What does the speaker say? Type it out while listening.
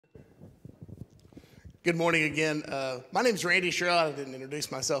Good morning again. My name is Randy Sherrill. I didn't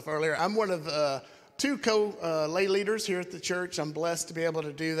introduce myself earlier. I'm one of two lay leaders here at the church. I'm blessed to be able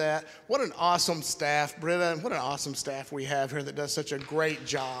to do that. What an awesome staff, Britta. What an awesome staff we have here that does such a great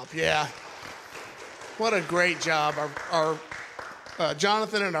job. Yeah, what a great job. Our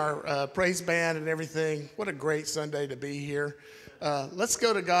Jonathan and our praise band and everything. What a great Sunday to be here. Let's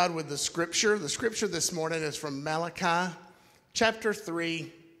go to God with the scripture. The scripture this morning is from Malachi chapter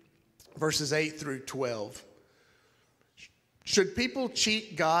 3. Verses 8 through 12. Should people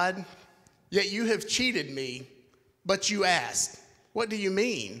cheat God? Yet you have cheated me. But you asked, what do you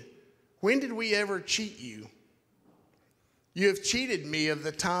mean? When did we ever cheat you? You have cheated me of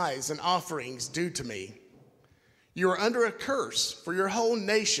the tithes and offerings due to me. You are under a curse, for your whole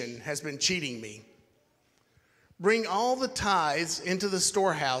nation has been cheating me. Bring all the tithes into the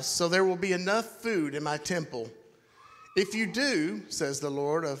storehouse, so there will be enough food in my temple. If you do, says the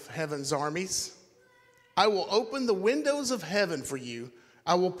Lord of heaven's armies, I will open the windows of heaven for you.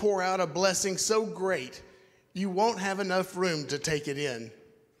 I will pour out a blessing so great you won't have enough room to take it in.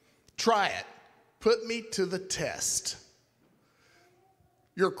 Try it. Put me to the test.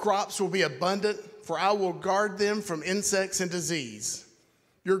 Your crops will be abundant, for I will guard them from insects and disease.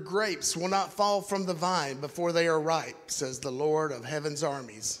 Your grapes will not fall from the vine before they are ripe, says the Lord of heaven's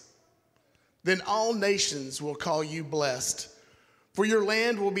armies. Then all nations will call you blessed, for your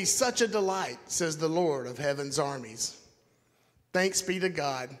land will be such a delight, says the Lord of heaven's armies. Thanks be to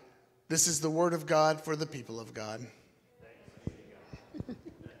God. This is the word of God for the people of God.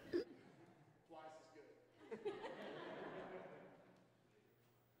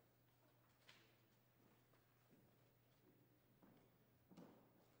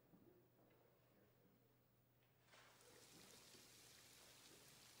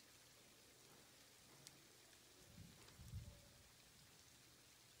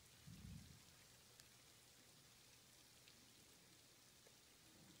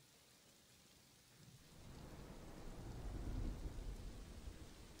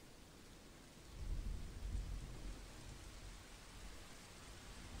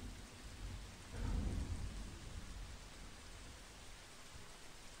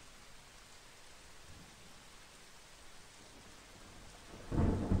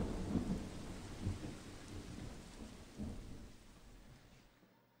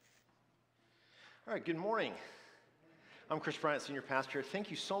 All right, good morning. I'm Chris Bryant, Senior Pastor.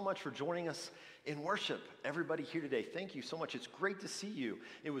 Thank you so much for joining us in worship. Everybody here today, thank you so much. It's great to see you.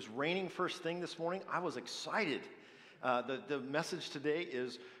 It was raining first thing this morning. I was excited. The message today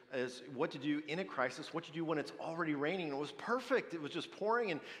is what to do in a crisis, what to do when it's already raining. It was perfect. It was just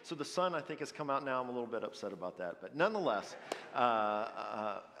pouring, and so the sun, I think, has come out now. I'm a little bit upset about that. But nonetheless,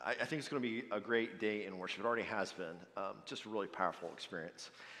 I think it's going to be a great day in worship. It already has been. Just a really powerful experience.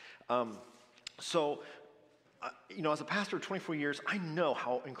 As a pastor of 24 years, I know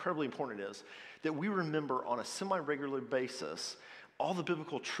how incredibly important it is that we remember on a semi-regular basis all the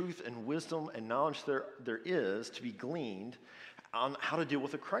biblical truth and wisdom and knowledge there is to be gleaned on how to deal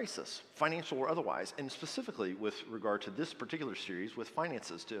with a crisis, financial or otherwise, and specifically with regard to this particular series with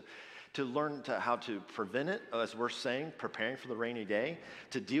finances, to learn how to prevent it, as we're saying, preparing for the rainy day,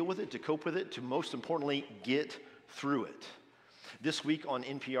 to deal with it, to cope with it, to most importantly, get through it. This week on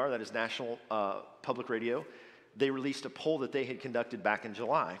NPR, that is National Public Radio, they released a poll that they had conducted back in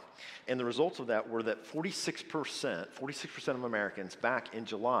July. And the results of that were that 46% of Americans back in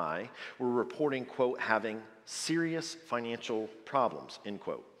July were reporting, quote, having serious financial problems, end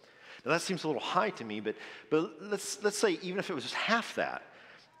quote. Now that seems a little high to me, but let's say even if it was just half that,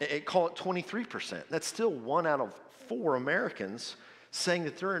 call it 23%. That's still 1 out of 4 Americans saying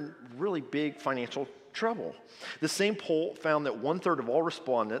that they're in really big financial trouble. The same poll found that 1/3 of all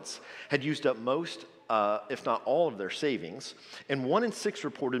respondents had used up most, if not all, of their savings, and 1 in 6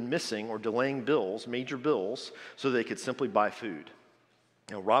 reported missing or delaying bills, major bills, so they could simply buy food.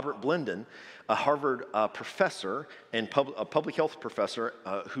 Now, Robert Blendon, a Harvard professor and a public health professor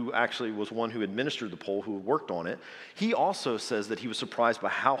who actually was one who administered the poll, who worked on it, he also says that he was surprised by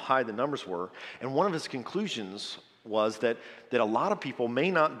how high the numbers were, and one of his conclusions was that a lot of people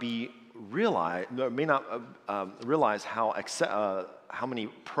may not realize how many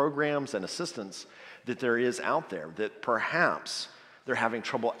programs and assistance that there is out there, that perhaps they're having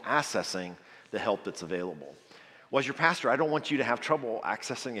trouble accessing the help that's available. Well, as your pastor, I don't want you to have trouble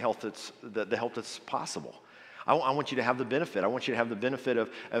accessing the help that's possible. I want you to have the benefit. I want you to have the benefit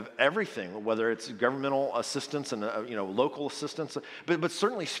of everything, whether it's governmental assistance and local assistance, but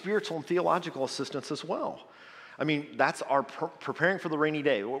certainly spiritual and theological assistance as well. I mean, that's our preparing for the rainy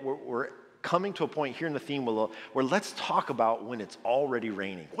day. We're coming to a point here in the theme where let's talk about when it's already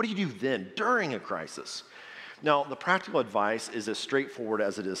raining. What do you do then during a crisis? Now, the practical advice is as straightforward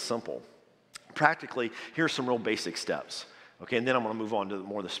as it is simple. Practically, here's some real basic steps. Okay, and then I'm going to move on to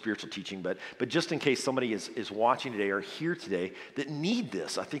more of the spiritual teaching. But just in case somebody is watching today or here today that need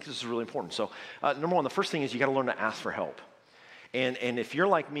this, I think this is really important. So, number one, the first thing is you got to learn to ask for help. And if you're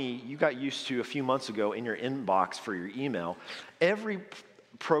like me, you got used to a few months ago in your inbox for your email, every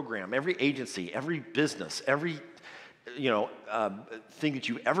program, every agency, every business, every thing that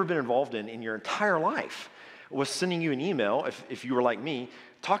you've ever been involved in your entire life was sending you an email, if you were like me,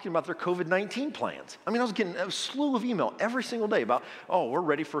 talking about their COVID-19 plans. I mean, I was getting a slew of email every single day about, oh, we're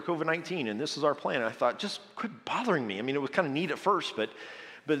ready for COVID-19, and this is our plan. And I thought, just quit bothering me. I mean, it was kind of neat at first, but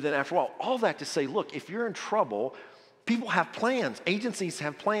then after a while, all that to say, look, if you're in trouble, people have plans. Agencies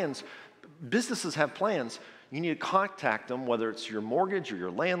have plans. Businesses have plans. You need to contact them, whether it's your mortgage or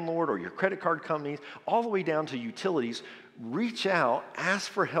your landlord or your credit card companies, all the way down to utilities. Reach out, ask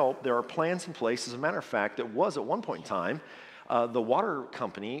for help. There are plans in place. As a matter of fact, it was at one point in time, the water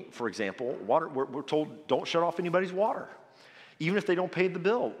company, for example, we're told don't shut off anybody's water, even if they don't pay the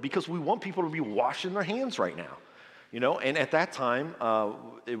bill, because we want people to be washing their hands right now. And at that time,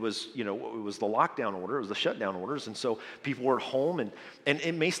 it was the lockdown order, it was the shutdown orders, and so people were at home, and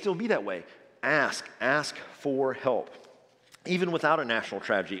it may still be that way. Ask for help. Even without a national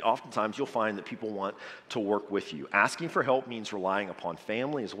tragedy, oftentimes you'll find that people want to work with you. Asking for help means relying upon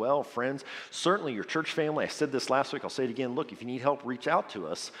family as well, friends, certainly your church family. I said this last week, I'll say it again. Look, if you need help, reach out to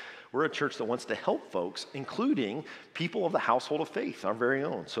us. We're a church that wants to help folks, including people of the household of faith, our very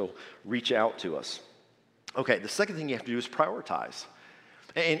own. So reach out to us. Okay, the second thing you have to do is prioritize.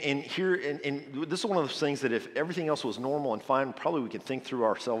 And this is one of those things that if everything else was normal and fine, probably we could think through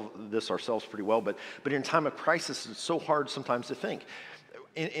ourselves pretty well. But in time of crisis, it's so hard sometimes to think.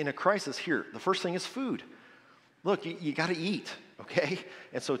 In a crisis here, the first thing is food. Look, you got to eat, okay?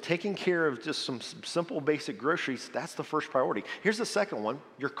 And so taking care of just some simple basic groceries, that's the first priority. Here's the second one,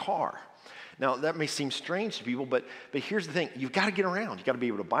 your car. Now, that may seem strange to people, but here's the thing. You've got to get around. You've got to be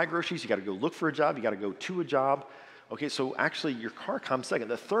able to buy groceries. You've got to go look for a job. You've got to go to a job. Okay, so actually your car comes second.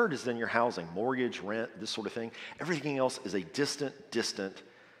 The third is then your housing, mortgage, rent, this sort of thing. Everything else is a distant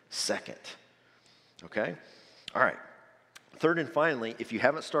second. Okay? All right. Third and finally, if you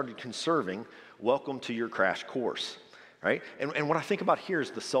haven't started conserving, welcome to your crash course, right? And what I think about here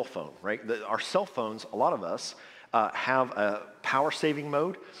is the cell phone, right? Our cell phones, a lot of us, have a power saving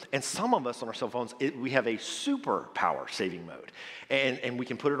mode, and some of us on our cell phones, we have a super power saving mode, and we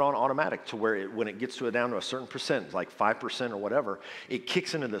can put it on automatic to where when it gets down to a certain percent, like 5% or whatever, it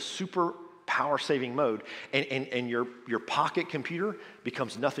kicks into the super power saving mode, and your pocket computer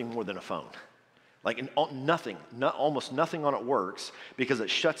becomes nothing more than a phone. Like almost nothing on it works because it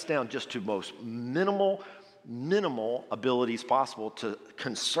shuts down just to most minimal abilities possible to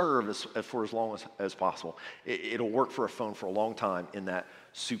conserve for as long as possible. It'll work for a phone for a long time in that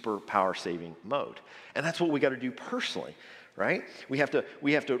super power saving mode. And that's what we got to do personally, right? We have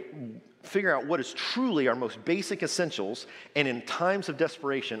to figure out what is truly our most basic essentials, and in times of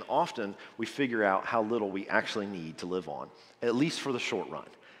desperation, often we figure out how little we actually need to live on, at least for the short run.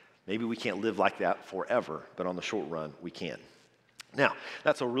 Maybe we can't live like that forever, but on the short run, we can. Now,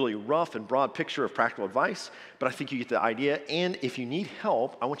 that's a really rough and broad picture of practical advice, but I think you get the idea. And if you need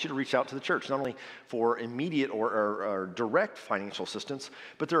help, I want you to reach out to the church, not only for immediate or direct financial assistance,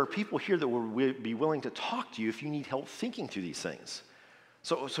 but there are people here that will be willing to talk to you if you need help thinking through these things.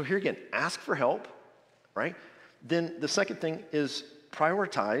 So here again, ask for help, right? Then the second thing is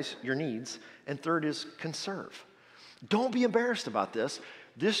prioritize your needs, and third is conserve. Don't be embarrassed about this.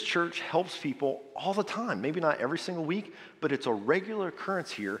 This church helps people all the time. Maybe not every single week, but it's a regular occurrence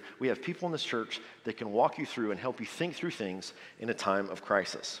here. We have people in this church that can walk you through and help you think through things in a time of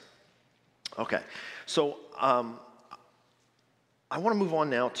crisis. Okay, so I want to move on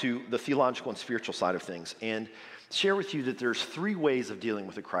now to the theological and spiritual side of things and share with you that there's three ways of dealing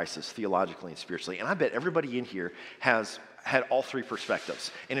with a crisis, theologically and spiritually. And I bet everybody in here has had all three perspectives.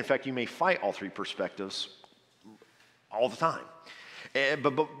 And in fact, you may fight all three perspectives all the time. But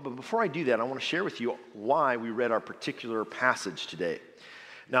before I do that, I want to share with you why we read our particular passage today.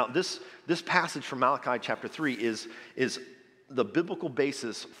 Now, this passage from Malachi chapter 3 is the biblical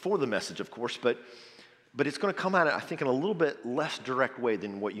basis for the message, of course, but it's going to come at it, I think, in a little bit less direct way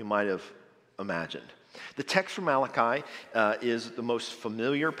than what you might have imagined. The text from Malachi is the most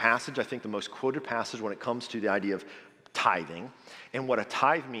familiar passage, I think the most quoted passage when it comes to the idea of tithing. And what a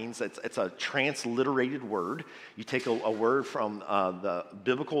tithe means, it's a transliterated word. You take a word from the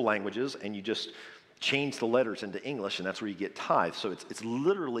biblical languages and you just change the letters into English, and that's where you get tithe. So it's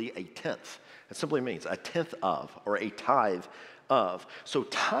literally a tenth. It simply means a tenth of, or a tithe of. So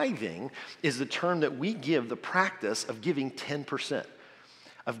tithing is the term that we give the practice of giving 10%,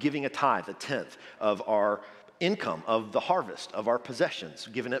 of giving a tithe, a tenth of our income, of the harvest, of our possessions,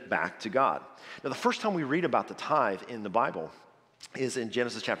 giving it back to God. Now, the first time we read about the tithe in the Bible is in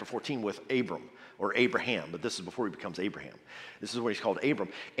Genesis chapter 14 with Abram, or Abraham, but this is before he becomes Abraham. This is when he's called Abram.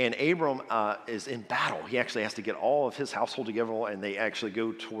 And Abram is in battle. He actually has to get all of his household together, and they actually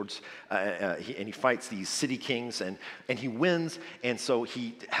go towards, and he fights these city kings, and he wins, and so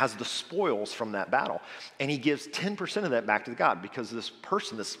he has the spoils from that battle. And he gives 10% of that back to God, because this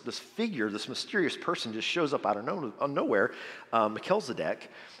person, this figure, this mysterious person just shows up out of nowhere, Melchizedek,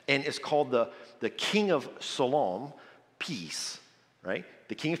 and is called the King of Shalom, peace, right?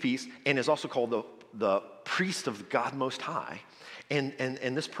 The King of Peace, and is also called the priest of God Most High. And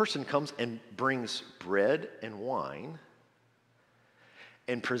this person comes and brings bread and wine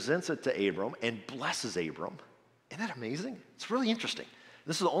and presents it to Abram and blesses Abram. Isn't that amazing? It's really interesting.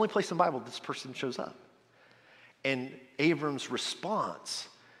 This is the only place in the Bible this person shows up. And Abram's response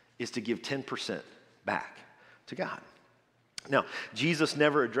is to give 10% back to God. Now, Jesus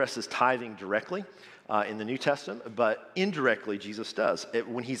never addresses tithing directly in the New Testament, but indirectly Jesus does.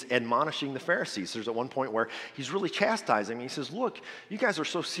 When he's admonishing the Pharisees, there's at one point where he's really chastising them. He says, look, you guys are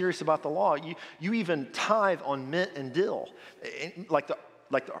so serious about the law. You even tithe on mint and dill, like the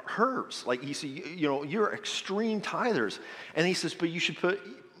herbs. Like he said, you're extreme tithers. And he says, but you should put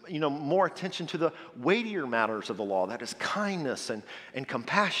more attention to the weightier matters of the law, that is kindness and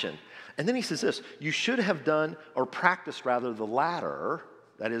compassion. And then he says this, you should have done or practiced rather the latter.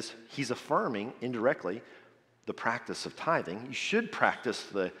 That is, he's affirming indirectly the practice of tithing. You should practice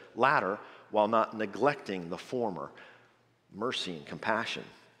the latter while not neglecting the former, mercy and compassion.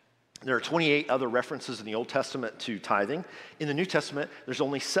 There are 28 other references in the Old Testament to tithing. In the New Testament, there's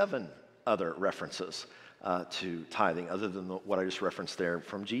only 7 other references to tithing, other than what I just referenced there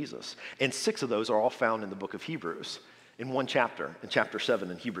from Jesus. And 6 of those are all found in the book of Hebrews, in one chapter, in chapter 7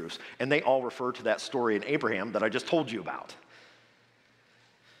 in Hebrews. And they all refer to that story in Abraham that I just told you about.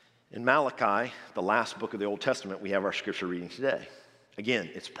 In Malachi, the last book of the Old Testament, we have our scripture reading today. Again,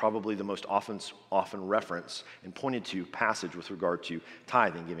 it's probably the most often referenced and pointed to passage with regard to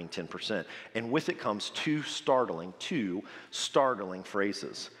tithing, giving 10%. And with it comes two startling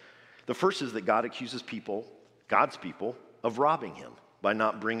phrases. The first is that God accuses God's people, of robbing him by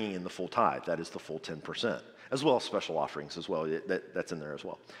not bringing in the full tithe, that is the full 10%, as well as special offerings as well. That's in there as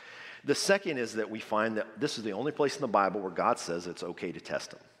well. The second is that we find that this is the only place in the Bible where God says it's okay to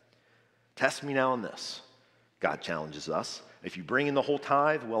test him. Test me now in this. God challenges us. If you bring in the whole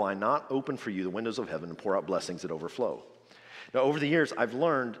tithe, will I not open for you the windows of heaven and pour out blessings that overflow? Now, over the years, I've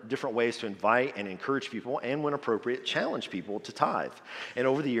learned different ways to invite and encourage people, and when appropriate, challenge people to tithe. And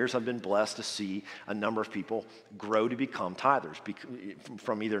over the years, I've been blessed to see a number of people grow to become tithers,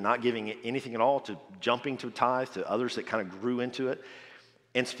 from either not giving anything at all to jumping to tithe, to others that kind of grew into it.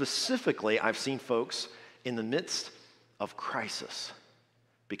 And specifically, I've seen folks in the midst of crisis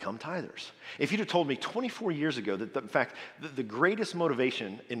become tithers. If you'd have told me 24 years ago that, in fact, the greatest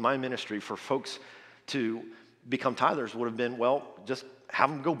motivation in my ministry for folks to become tithers would have been, well, just have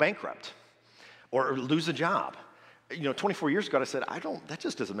them go bankrupt or lose a job. 24 years ago, I said, that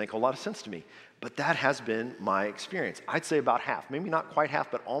just doesn't make a lot of sense to me. But that has been my experience. I'd say about half, maybe not quite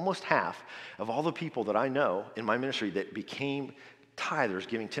half, but almost half of all the people that I know in my ministry that became tithers,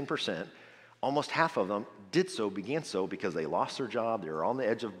 giving 10%, almost half of them began so because they lost their job, they were on the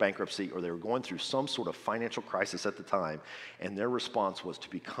edge of bankruptcy, or they were going through some sort of financial crisis at the time, and their response was to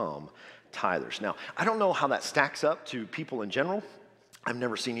become tithers. Now, I don't know how that stacks up to people in general. I've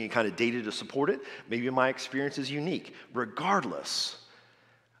never seen any kind of data to support it. Maybe my experience is unique. Regardless,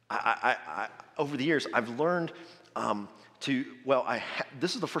 over the years, I've learned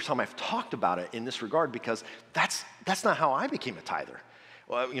this is the first time I've talked about it in this regard, because that's not how I became a tither.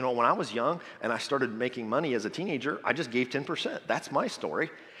 Well, when I was young and I started making money as a teenager, I just gave 10%. That's my story.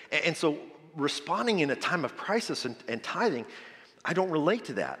 And so responding in a time of crisis and tithing, I don't relate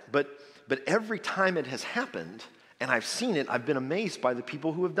to that. But every time it has happened, and I've seen it, I've been amazed by the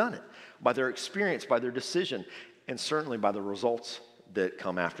people who have done it, by their experience, by their decision, and certainly by the results that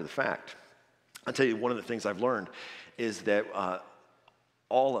come after the fact. I'll tell you, one of the things I've learned is that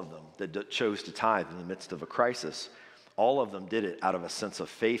all of them that chose to tithe in the midst of a crisis, all of them did it out of a sense of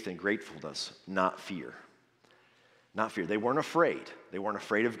faith and gratefulness, not fear. Not fear. They weren't afraid. They weren't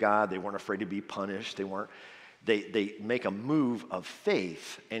afraid of God. They weren't afraid to be punished. They weren't They make a move of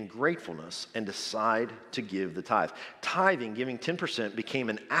faith and gratefulness and decide to give the tithe. Tithing, giving 10%, became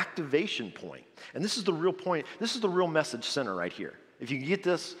an activation point. And this is the real point. This is the real message center right here. If you get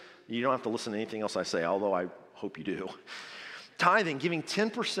this, you don't have to listen to anything else I say, although I hope you do. Tithing, giving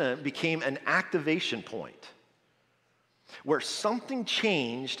 10%, became an activation point where something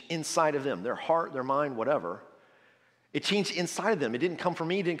changed inside of them, their heart, their mind, whatever. It changed inside of them. It didn't come from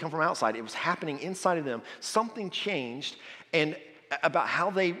me, it didn't come from outside. It was happening inside of them. Something changed and about how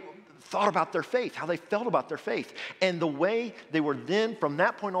they thought about their faith, how they felt about their faith, and the way they were then, from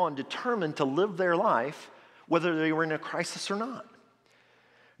that point on, determined to live their life, whether they were in a crisis or not.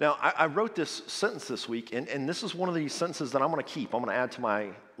 Now, I wrote this sentence this week, and this is one of these sentences that I'm going to keep. I'm going to add to my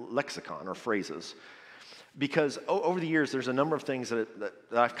lexicon or phrases. Because over the years, there's a number of things that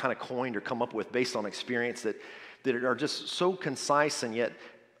I've kind of coined or come up with based on experience that are just so concise and yet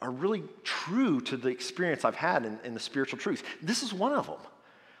are really true to the experience I've had in the spiritual truth. This is one of them.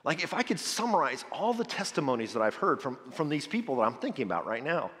 Like if I could summarize all the testimonies that I've heard from these people that I'm thinking about right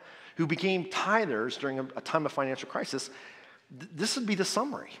now, who became tithers during a time of financial crisis, this would be the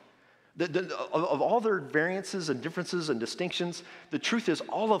summary. Of all their variances and differences and distinctions, the truth is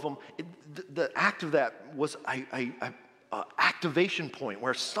all of them, the act of that was a activation point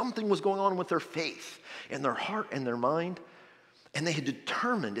where something was going on with their faith and their heart and their mind, and they had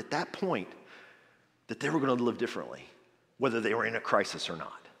determined at that point that they were going to live differently, whether they were in a crisis or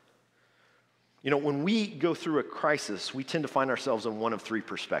not. You know, when we go through a crisis, we tend to find ourselves in one of three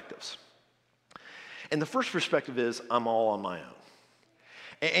perspectives. And the first perspective is, I'm all on my own.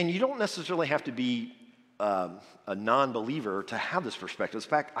 And you don't necessarily have to be a non-believer to have this perspective. In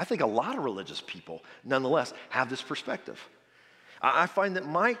fact, I think a lot of religious people, nonetheless, have this perspective. I find that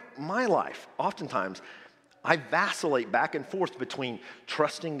my life, oftentimes, I vacillate back and forth between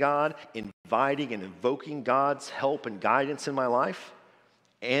trusting God, inviting and invoking God's help and guidance in my life,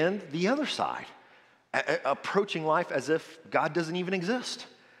 and the other side, approaching life as if God doesn't even exist.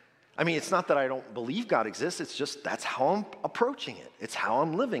 I mean, it's not that I don't believe God exists, it's just that's how I'm approaching it. It's how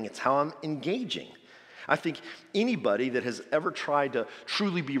I'm living, it's how I'm engaging. I think anybody that has ever tried to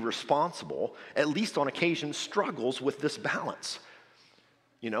truly be responsible, at least on occasion, struggles with this balance.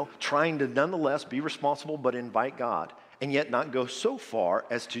 You know, trying to nonetheless be responsible but invite God, and yet not go so far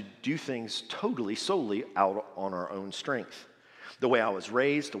as to do things totally, solely out on our own strength. The way I was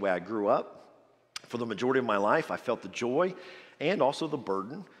raised, the way I grew up, for the majority of my life, I felt the joy and also the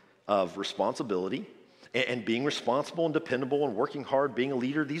burden of responsibility and being responsible and dependable and working hard, being a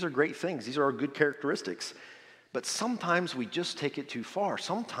leader. These are great things. These are our good characteristics. But sometimes we just take it too far.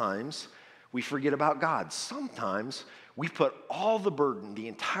 Sometimes we forget about God. Sometimes we put all the burden, the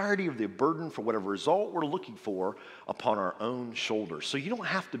entirety of the burden for whatever result we're looking for upon our own shoulders. So you don't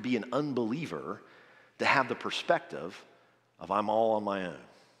have to be an unbeliever to have the perspective of I'm all on my own.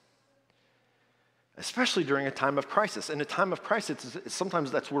 Especially during a time of crisis. In a time of crisis,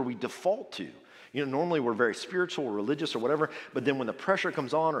 sometimes that's where we default to. You know, normally we're very spiritual or religious or whatever, but then when the pressure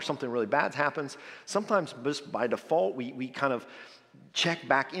comes on or something really bad happens, sometimes just by default we kind of check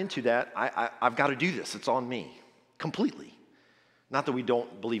back into that. I've got to do this. It's on me completely. Not that we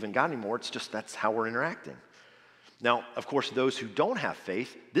don't believe in God anymore. It's just that's how we're interacting. Now, of course, those who don't have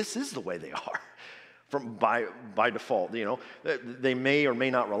faith, this is the way they are. By default, you know, they may or may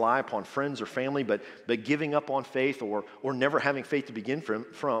not rely upon friends or family, but giving up on faith or never having faith to begin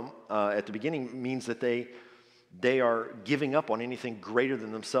from at the beginning means that they are giving up on anything greater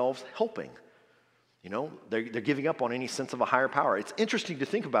than themselves helping. You know, they're giving up on any sense of a higher power. It's interesting to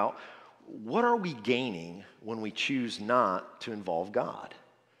think about, what are we gaining when we choose not to involve God?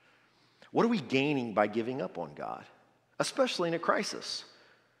 What are we gaining by giving up on God, especially in a crisis?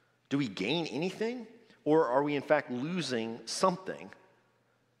 Do we gain anything? Or are we in fact losing something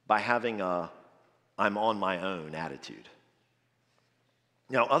by having a I'm on my own attitude?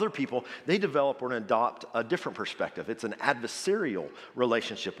 Now, other people, they develop or adopt a different perspective. It's an adversarial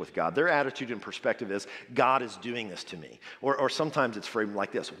relationship with God. Their attitude and perspective is, God is doing this to me. Or sometimes it's framed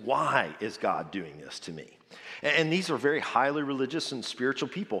like this, why is God doing this to me? And these are very highly religious and spiritual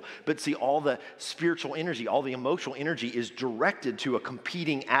people. But see, all the spiritual energy, all the emotional energy is directed to a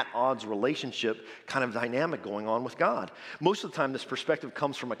competing at-odds relationship kind of dynamic going on with God. Most of the time, this perspective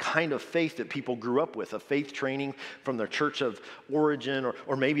comes from a kind of faith that people grew up with, a faith training from their church of origin,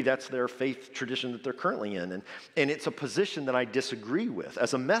 or maybe that's their faith tradition that they're currently in. And it's a position that I disagree with.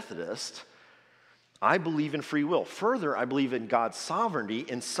 As a Methodist, I believe in free will. Further, I believe in God's sovereignty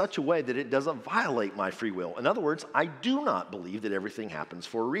in such a way that it doesn't violate my free will. In other words, I do not believe that everything happens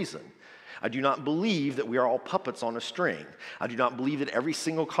for a reason. I do not believe that we are all puppets on a string. I do not believe that every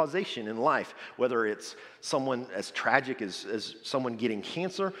single causation in life, whether it's someone as tragic as someone getting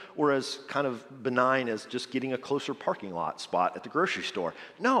cancer or as kind of benign as just getting a closer parking lot spot at the grocery store.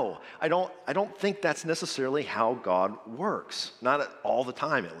 No, I don't think that's necessarily how God works. Not all the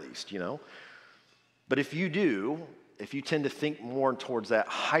time, at least, But if you do, if you tend to think more towards that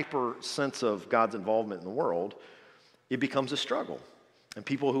hyper sense of God's involvement in the world, it becomes a struggle. And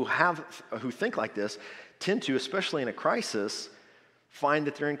people who think like this tend to, especially in a crisis, find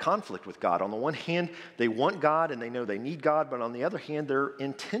that they're in conflict with God. On the one hand, they want God and they know they need God, but on the other hand, they're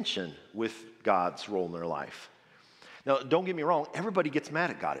in tension with God's role in their life. Now, don't get me wrong, everybody gets mad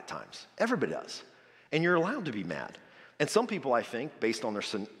at God at times. Everybody does. And you're allowed to be mad. And some people, I think, based on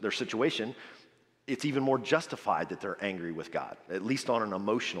their situation, it's even more justified that they're angry with God, at least on an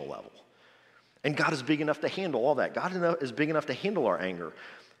emotional level. And God is big enough to handle all that. God is big enough to handle our anger.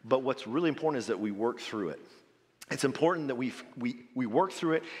 But what's really important is that we work through it. It's important that we work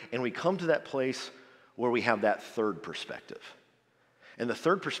through it and we come to that place where we have that third perspective. And the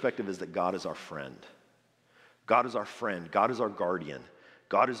third perspective is that God is our friend. God is our friend. God is our guardian.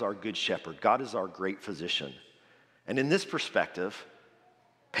 God is our good shepherd. God is our great physician. And in this perspective,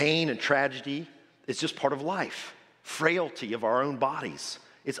 pain and tragedy is just part of life. Frailty of our own bodies.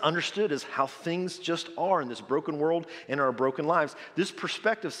 It's understood as how things just are in this broken world and our broken lives. This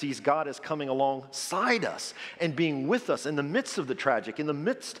perspective sees God as coming alongside us and being with us in the midst of the tragic, in the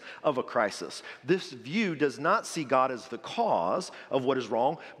midst of a crisis. This view does not see God as the cause of what is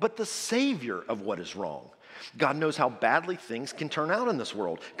wrong, but the savior of what is wrong. God knows how badly things can turn out in this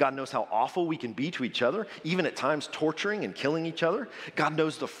world. God knows how awful we can be to each other, even at times torturing and killing each other. God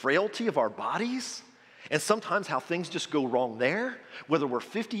knows the frailty of our bodies. And sometimes how things just go wrong there, whether we're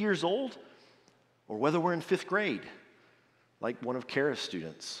 50 years old or whether we're in 5th grade, like one of Kara's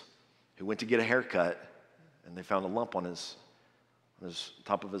students who went to get a haircut and they found a lump on his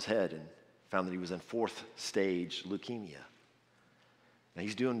top of his head and found that he was in 4th stage leukemia. Now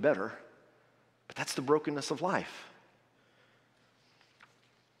he's doing better, but that's the brokenness of life.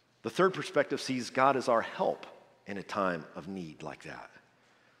 The third perspective sees God as our help in a time of need like that.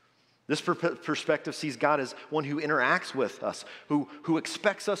 This perspective sees God as one who interacts with us, who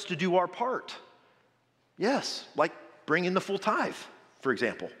expects us to do our part. Yes, like bring in the full tithe, for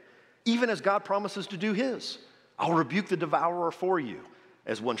example. Even as God promises to do his. I'll rebuke the devourer for you,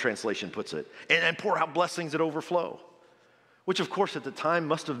 as one translation puts it, and pour out blessings that overflow. Which, of course, at the time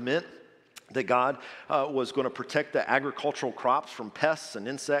must have meant that God was going to protect the agricultural crops from pests and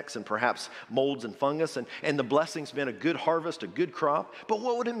insects and perhaps molds and fungus. And the blessings meant a good harvest, a good crop. But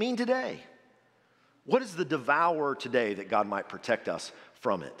what would it mean today? What is the devourer today that God might protect us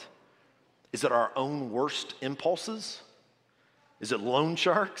from it? Is it our own worst impulses? Is it loan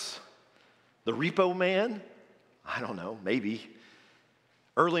sharks? The repo man? I don't know, maybe.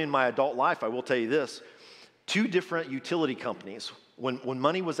 Early in my adult life, I will tell you this, 2 different utility companies. When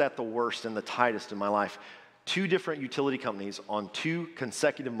money was at the worst and the tightest in my life, 2 different utility companies on 2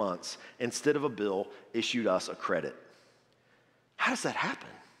 consecutive months, instead of a bill, issued us a credit. How does that happen?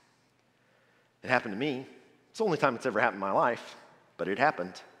 It happened to me. It's the only time it's ever happened in my life, but it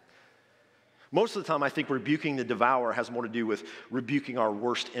happened. Most of the time, I think rebuking the devourer has more to do with rebuking our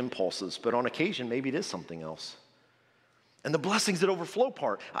worst impulses, but on occasion, maybe it is something else. And the blessings that overflow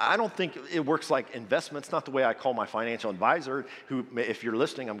part, I don't think it works like investments, not the way I call my financial advisor, who, if you're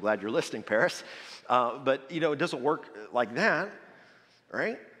listening, I'm glad you're listening, Paris. But, it doesn't work like that,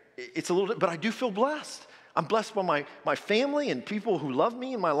 right? It's a little bit, but I do feel blessed. I'm blessed by my family and people who love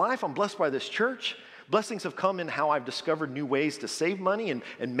me in my life. I'm blessed by this church. Blessings have come in how I've discovered new ways to save money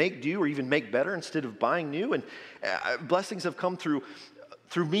and make do or even make better instead of buying new. And blessings have come through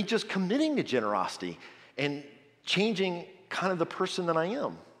me just committing to generosity and changing kind of the person that I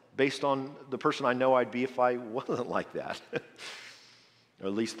am based on the person I know I'd be if I wasn't like that, or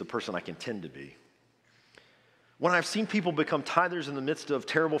at least the person I can tend to be. When I've seen people become tithers in the midst of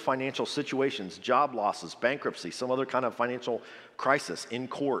terrible financial situations, job losses, bankruptcy, some other kind of financial crisis in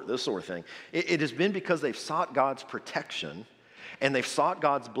court, this sort of thing, it has been because they've sought God's protection and they've sought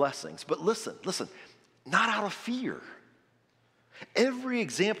God's blessings. But listen, not out of fear. Every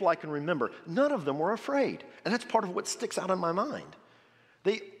example I can remember, none of them were afraid. And that's part of what sticks out in my mind.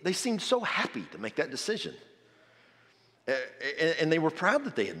 They seemed so happy to make that decision. And they were proud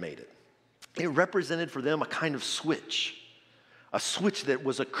that they had made it. It represented for them a kind of switch. A switch that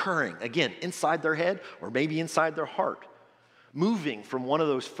was occurring, again, inside their head or maybe inside their heart. Moving from one of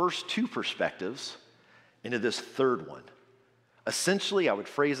those first 2 perspectives into this third one. Essentially, I would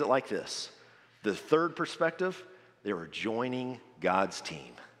phrase it like this. The third perspective, they were joining God's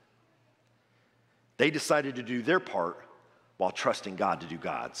team. They decided to do their part while trusting God to do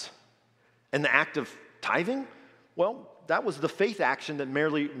God's. And the act of tithing, well, that was the faith action that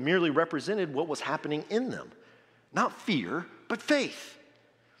merely represented what was happening in them. Not fear, but faith.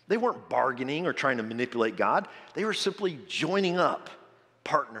 They weren't bargaining or trying to manipulate God. They were simply joining up,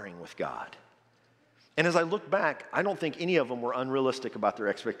 partnering with God. And as I look back, I don't think any of them were unrealistic about their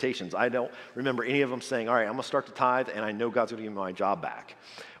expectations. I don't remember any of them saying, all right, I'm going to start to tithe and I know God's going to give me my job back.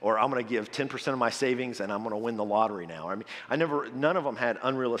 Or I'm going to give 10% of my savings and I'm going to win the lottery now. I mean, none of them had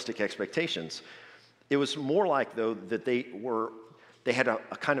unrealistic expectations. It was more like, though, that they had a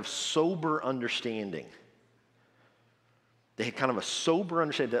kind of sober understanding. They had kind of a sober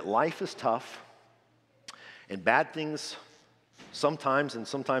understanding that life is tough and bad things sometimes and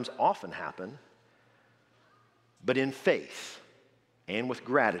sometimes often happen. But in faith and with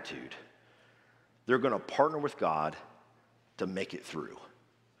gratitude, they're going to partner with God to make it through.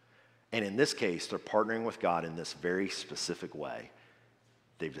 And in this case, they're partnering with God in this very specific way.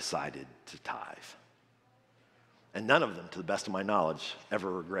 They've decided to tithe. And none of them, to the best of my knowledge,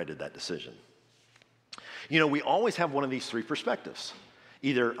 ever regretted that decision. You know, we always have one of these three perspectives.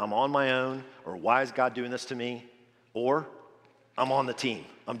 Either I'm on my own, or why is God doing this to me? Or I'm on the team.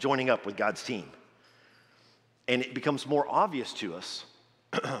 I'm joining up with God's team. And it becomes more obvious to us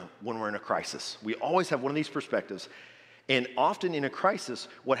when we're in a crisis. We always have one of these perspectives. And often in a crisis,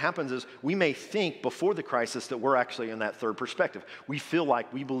 what happens is we may think before the crisis that we're actually in that third perspective. We feel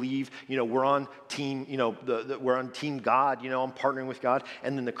like we believe, we're on team, we're on team God, I'm partnering with God.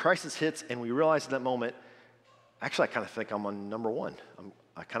 And then the crisis hits and we realize in that moment, actually, I kind of think I'm on number one.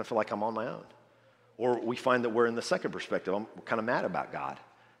 I kind of feel like I'm on my own. Or we find that we're in the second perspective. We're kind of mad about God,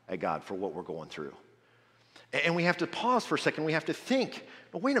 at God for what we're going through. And we have to pause for a second. We have to think,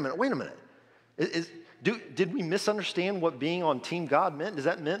 wait a minute. Did we misunderstand what being on Team God meant? Does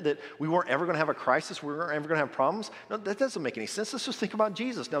that mean that we weren't ever going to have a crisis? We weren't ever going to have problems? No, that doesn't make any sense. Let's just think about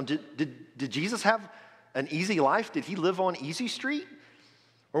Jesus. Now, did Jesus have an easy life? Did he live on easy street?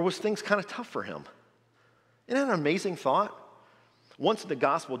 Or was things kind of tough for him? Isn't that an amazing thought? Once in the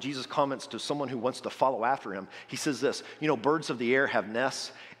gospel, Jesus comments to someone who wants to follow after him. He says this, birds of the air have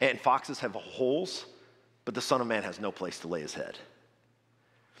nests and foxes have holes, but the Son of Man has no place to lay his head.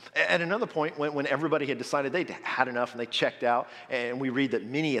 At another point, when everybody had decided they'd had enough and they checked out, and we read that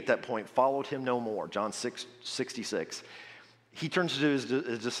many at that point followed him no more, John 6:66, he turns to his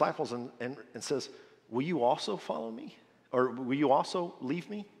disciples and says, will you also follow me? Or will you also leave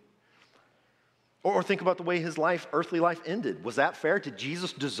me? Or think about the way his earthly life ended. Was that fair? Did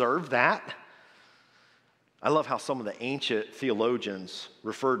Jesus deserve that? I love how some of the ancient theologians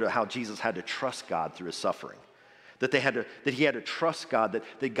refer to how Jesus had to trust God through his suffering. That he had to trust God,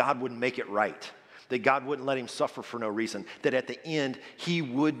 that God would make it right. That God wouldn't let him suffer for no reason. That at the end, he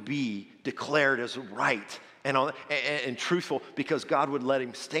would be declared as right and truthful because God would let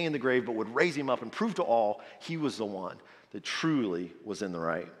him stay in the grave but would raise him up and prove to all he was the one that truly was in the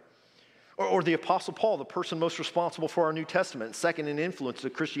right. Or the Apostle Paul, the person most responsible for our New Testament, second in influence to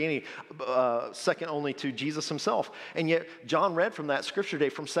Christianity, second only to Jesus himself. And yet, John read from that scripture today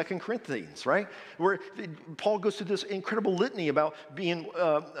from 2 Corinthians, right? Where Paul goes through this incredible litany about being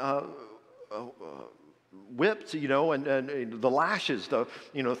whipped, and the lashes,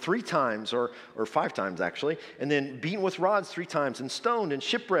 3 times or 5 times actually, and then beaten with rods 3 times, and stoned and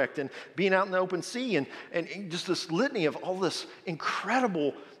shipwrecked, and being out in the open sea, and just this litany of all this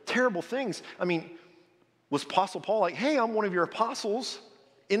incredible terrible things. I mean, was Apostle Paul like, hey, I'm one of your apostles,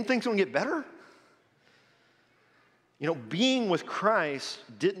 and things don't get better? Being with Christ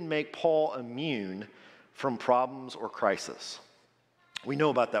didn't make Paul immune from problems or crisis. We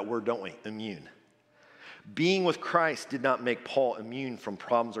know about that word, don't we? Immune. Being with Christ did not make Paul immune from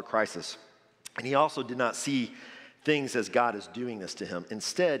problems or crisis. And he also did not see things as God is doing this to him.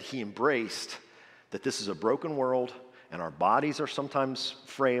 Instead, he embraced that this is a broken world, and our bodies are sometimes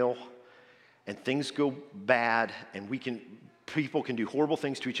frail, and things go bad, and people can do horrible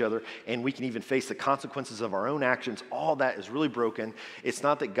things to each other, and we can even face the consequences of our own actions. All that is really broken. It's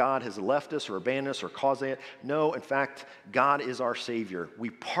not that God has left us or abandoned us or caused it. No, in fact, God is our Savior.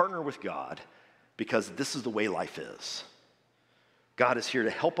 We partner with God because this is the way life is. God is here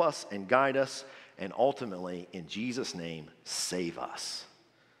to help us and guide us, and ultimately, in Jesus' name, save us.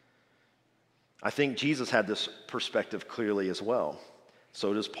 I think Jesus had this perspective clearly as well.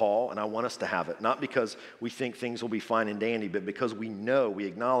 So does Paul, and I want us to have it. Not because we think things will be fine and dandy, but because we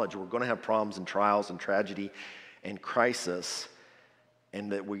acknowledge we're going to have problems and trials and tragedy and crisis,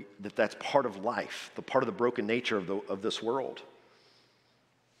 and that's part of life, the part of the broken nature of this world.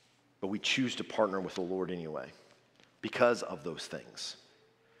 But we choose to partner with the Lord anyway because of those things.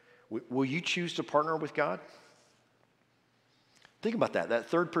 Will you choose to partner with God? Think about that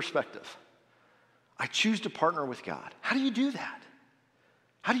third perspective. I choose to partner with God. How do you do that?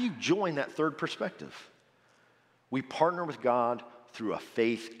 How do you join that third perspective? We partner with God through a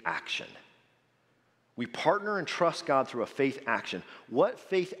faith action. We partner and trust God through a faith action. What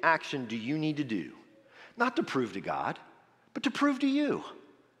faith action do you need to do? Not to prove to God, but to prove to you.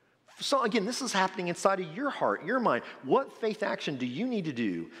 So again, this is happening inside of your heart, your mind. What faith action do you need to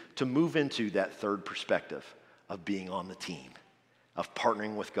do to move into that third perspective of being on the team, of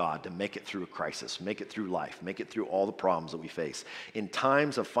partnering with God to make it through a crisis, make it through life, make it through all the problems that we face? In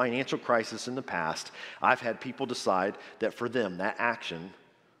times of financial crisis in the past, I've had people decide that for them, that action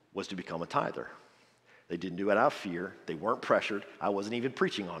was to become a tither. They didn't do it out of fear. They weren't pressured. I wasn't even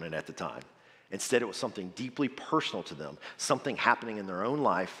preaching on it at the time. Instead, it was something deeply personal to them, something happening in their own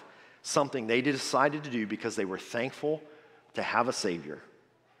life, something they decided to do because they were thankful to have a Savior,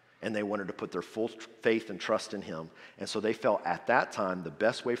 and they wanted to put their full faith and trust in Him. And so they felt at that time the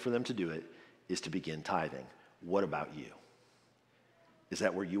best way for them to do it is to begin tithing. What about you? Is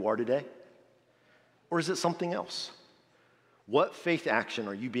that where you are today? Or is it something else? What faith action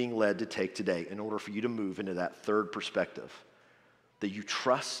are you being led to take today in order for you to move into that third perspective? That you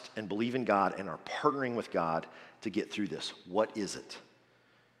trust and believe in God and are partnering with God to get through this. What is it?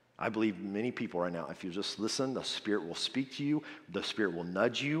 I believe many people right now, if you just listen, the Spirit will speak to you, the Spirit will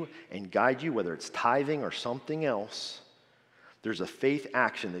nudge you and guide you, whether it's tithing or something else. There's a faith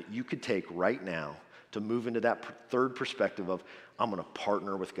action that you could take right now to move into that third perspective of, I'm going to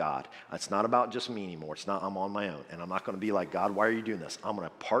partner with God. It's not about just me anymore. It's not, I'm on my own. And I'm not going to be like, God, why are you doing this? I'm going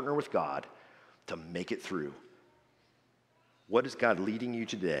to partner with God to make it through. What is God leading you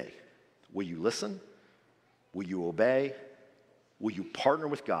today? Will you listen? Will you obey? Will you partner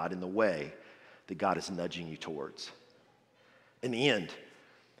with God in the way that God is nudging you towards? In the end,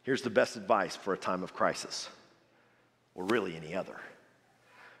 here's the best advice for a time of crisis, or really any other.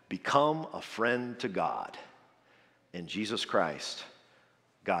 Become a friend to God. In Jesus Christ,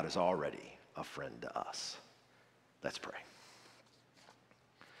 God is already a friend to us. Let's pray.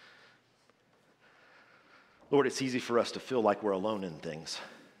 Lord, it's easy for us to feel like we're alone in things,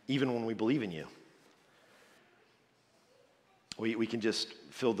 even when we believe in you. We can just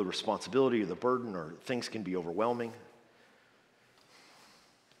feel the responsibility or the burden, or things can be overwhelming.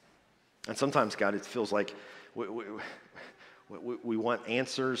 And sometimes, God, it feels like we want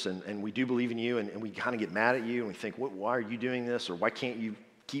answers, and we do believe in you, and we kind of get mad at you, and we think, why are you doing this, or why can't you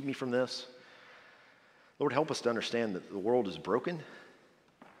keep me from this? Lord, help us to understand that the world is broken.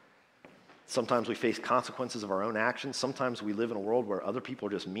 Sometimes we face consequences of our own actions. Sometimes we live in a world where other people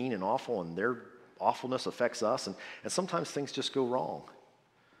are just mean and awful, and their awfulness affects us, and sometimes things just go wrong.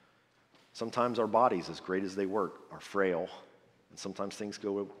 Sometimes our bodies, as great as they work, are frail, and sometimes things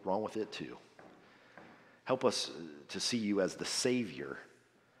go wrong with it too. Help us to see you as the Savior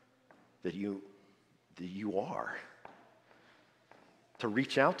that you are, to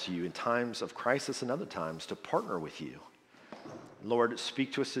reach out to you in times of crisis and other times, to partner with you. Lord,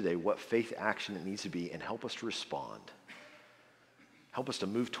 speak to us today what faith action it needs to be, and help us to respond. Help us to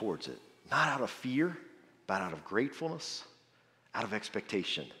move towards it, not out of fear, but out of gratefulness, out of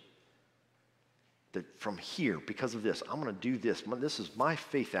expectation. That from here, because of this, I'm going to do this. This is my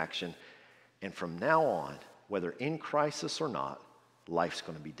faith action. And from now on, whether in crisis or not, life's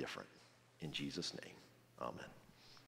going to be different. In Jesus' name, amen.